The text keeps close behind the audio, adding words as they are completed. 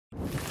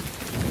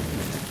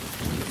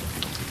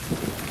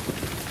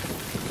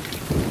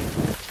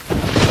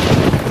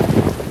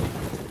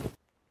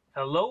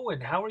Hello,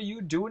 and how are you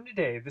doing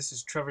today? This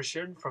is Trevor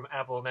Sheridan from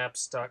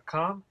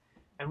AppleandApps.com,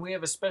 and we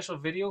have a special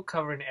video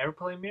covering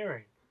AirPlay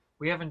Mirroring.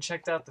 We haven't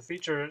checked out the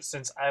feature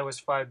since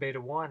iOS 5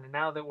 Beta 1, and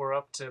now that we're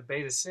up to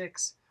Beta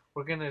 6,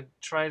 we're going to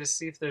try to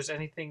see if there's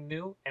anything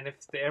new and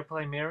if the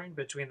AirPlay Mirroring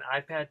between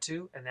the iPad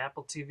 2 and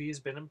Apple TV has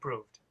been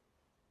improved.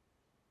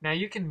 Now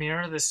you can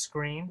mirror the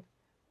screen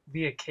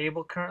via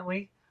cable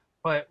currently,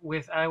 but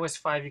with iOS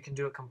 5 you can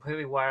do it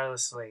completely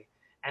wirelessly.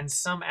 And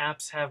some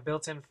apps have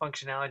built-in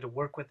functionality to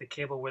work with the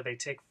cable where they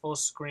take full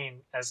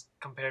screen as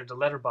compared to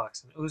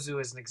Letterbox, and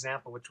Uzu is an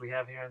example which we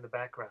have here in the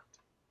background.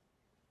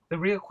 The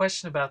real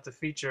question about the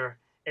feature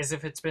is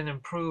if it's been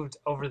improved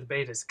over the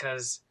betas,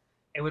 because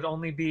it would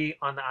only be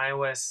on the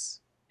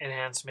iOS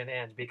enhancement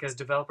end because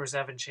developers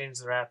haven't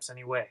changed their apps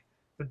anyway.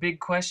 The big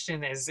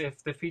question is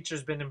if the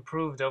feature's been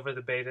improved over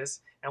the betas,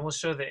 and we'll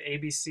show the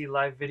ABC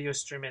live video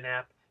streaming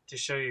app to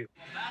show you.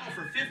 A battle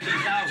for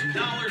 $50,000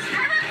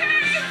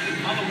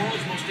 on the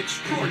world's most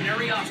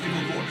extraordinary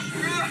obstacle course.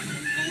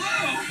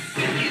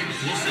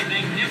 We'll see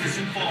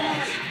magnificent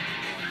falls,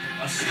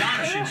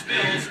 astonishing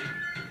spills,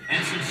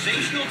 and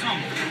sensational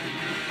tumbles.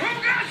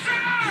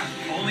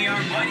 Only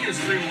our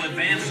mightiest three will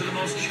advance to the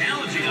most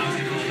challenging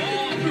obstacle of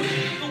all, the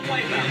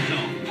wipeout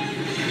zone.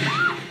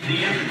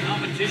 The epic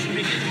competition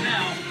begins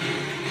now.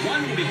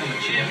 One will become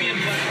a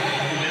champion, but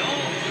all will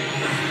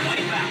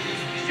wipe out.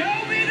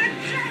 Show me the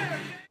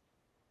champ!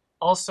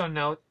 Also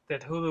note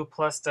that Hulu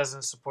Plus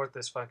doesn't support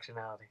this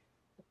functionality.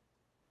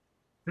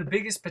 The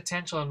biggest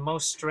potential and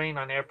most strain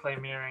on AirPlay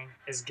Mirroring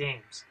is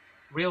games.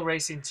 Real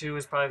Racing 2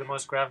 is probably the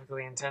most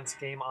graphically intense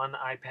game on the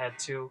iPad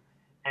 2,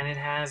 and it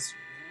has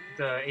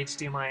the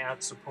HDMI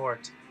out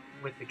support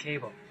with the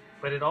cable.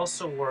 But it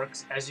also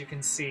works, as you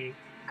can see,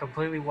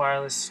 completely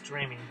wireless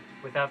streaming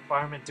without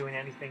Firemint doing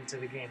anything to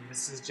the game.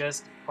 This is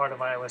just part of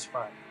iOS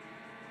 5.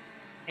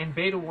 In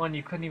Beta 1,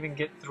 you couldn't even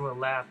get through a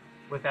lap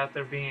without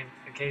there being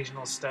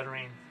occasional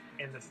stuttering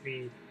in the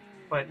feed.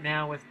 But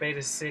now with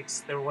Beta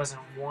 6, there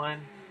wasn't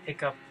one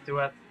hiccup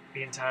throughout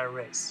the entire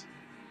race.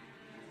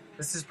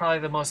 This is probably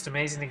the most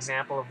amazing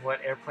example of what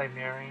AirPlay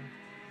Mirroring,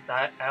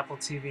 the Apple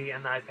TV,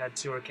 and the iPad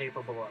 2 are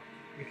capable of.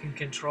 You can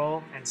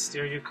control and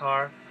steer your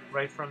car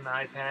right from the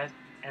iPad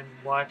and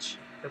watch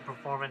the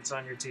performance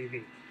on your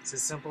TV. It's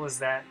as simple as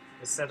that.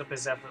 The setup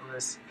is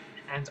effortless,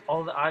 and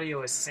all the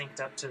audio is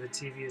synced up to the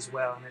TV as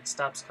well, and it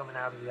stops coming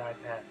out of the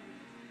iPad.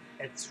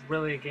 It's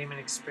really a gaming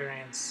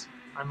experience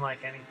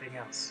unlike anything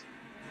else.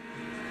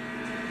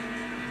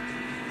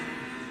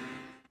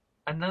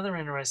 Another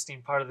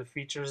interesting part of the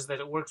feature is that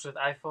it works with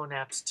iPhone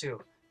apps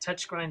too.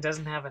 Touchscreen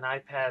doesn't have an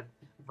iPad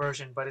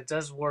version, but it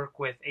does work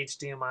with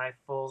HDMI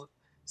full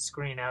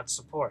screen out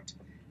support.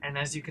 And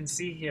as you can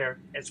see here,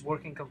 it's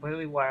working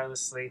completely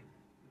wirelessly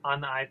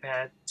on the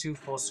iPad to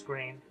full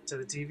screen to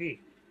the TV.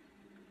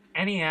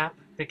 Any app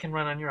that can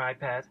run on your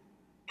iPad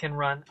can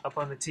run up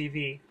on the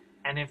TV,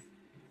 and if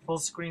full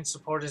screen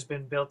support has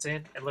been built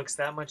in, it looks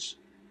that much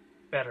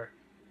better.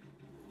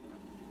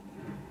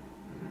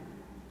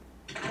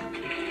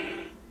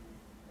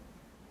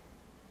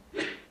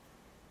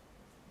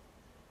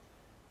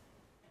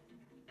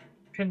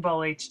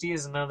 Pinball HD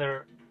is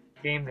another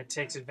game that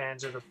takes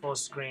advantage of the full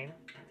screen,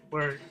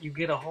 where you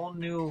get a whole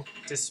new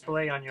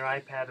display on your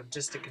iPad of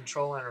just a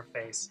control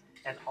interface,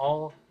 and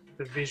all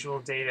the visual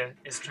data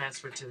is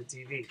transferred to the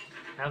TV.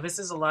 Now this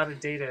is a lot of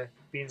data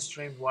being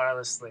streamed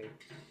wirelessly,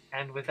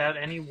 and without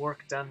any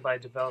work done by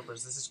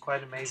developers. This is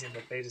quite amazing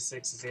that Beta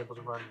 6 is able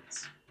to run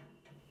this.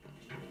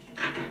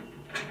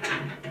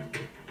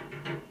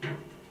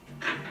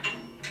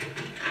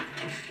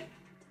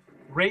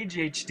 Rage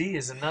HD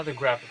is another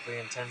graphically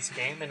intense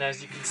game, and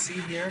as you can see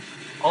here,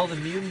 all the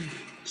mutant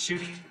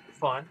shooting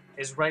fun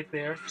is right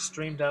there,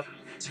 streamed up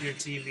to your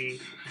TV,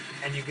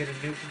 and you get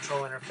a new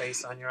control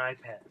interface on your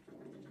iPad.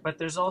 But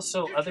there's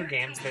also other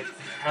games that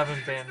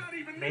haven't been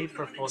made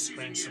for full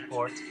screen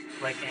support,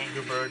 like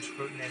Angry Birds,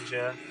 Fruit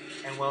Ninja,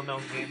 and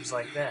well-known games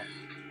like that.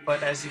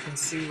 But as you can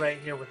see right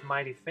here with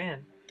Mighty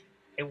Finn,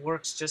 it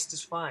works just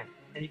as fine.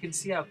 And you can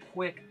see how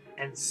quick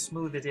and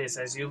smooth it is.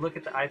 As you look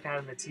at the iPad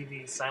and the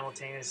TV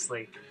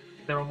simultaneously,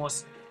 they're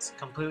almost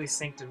completely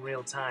synced in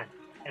real time.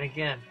 And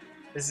again,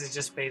 this is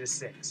just Beta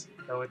 6,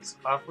 though it's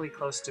awfully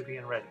close to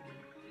being ready.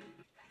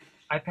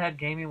 iPad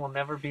gaming will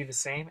never be the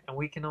same, and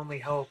we can only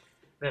hope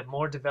that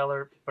more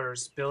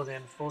developers build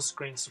in full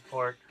screen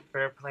support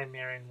for AirPlay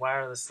Mirroring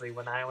wirelessly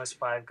when iOS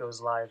 5 goes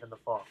live in the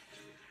fall.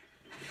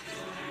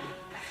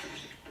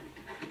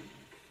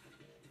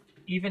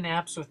 Even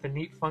apps with the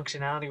neat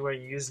functionality where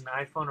you use an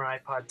iPhone or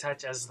iPod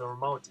Touch as the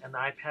remote and the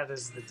iPad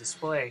as the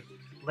display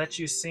let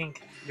you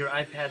sync your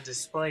iPad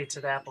display to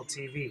the Apple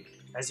TV.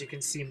 As you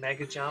can see,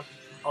 Mega Jump,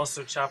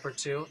 also Chopper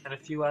 2, and a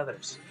few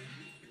others.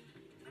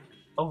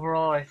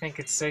 Overall, I think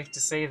it's safe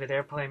to say that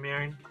AirPlay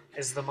Mirroring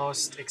is the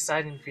most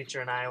exciting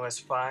feature in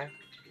iOS 5,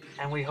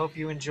 and we hope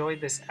you enjoyed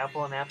this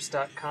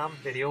AppleandApps.com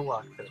video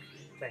walkthrough.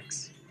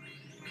 Thanks.